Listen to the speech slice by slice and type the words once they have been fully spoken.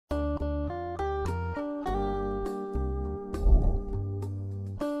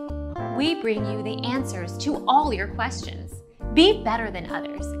we bring you the answers to all your questions. Be better than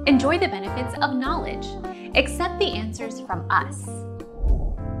others. Enjoy the benefits of knowledge. Accept the answers from us.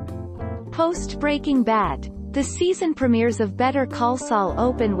 Post Breaking Bad. The season premieres of Better Call Saul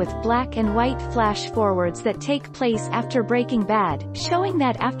open with black and white flash forwards that take place after Breaking Bad, showing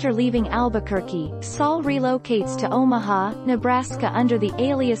that after leaving Albuquerque, Saul relocates to Omaha, Nebraska under the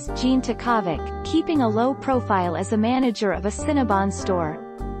alias Gene Takovic, keeping a low profile as a manager of a Cinnabon store.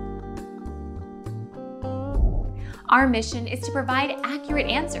 Our mission is to provide accurate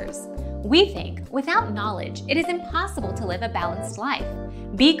answers. We think, without knowledge, it is impossible to live a balanced life.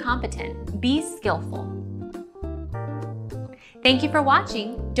 Be competent, be skillful. Thank you for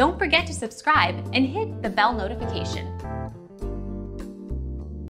watching. Don't forget to subscribe and hit the bell notification.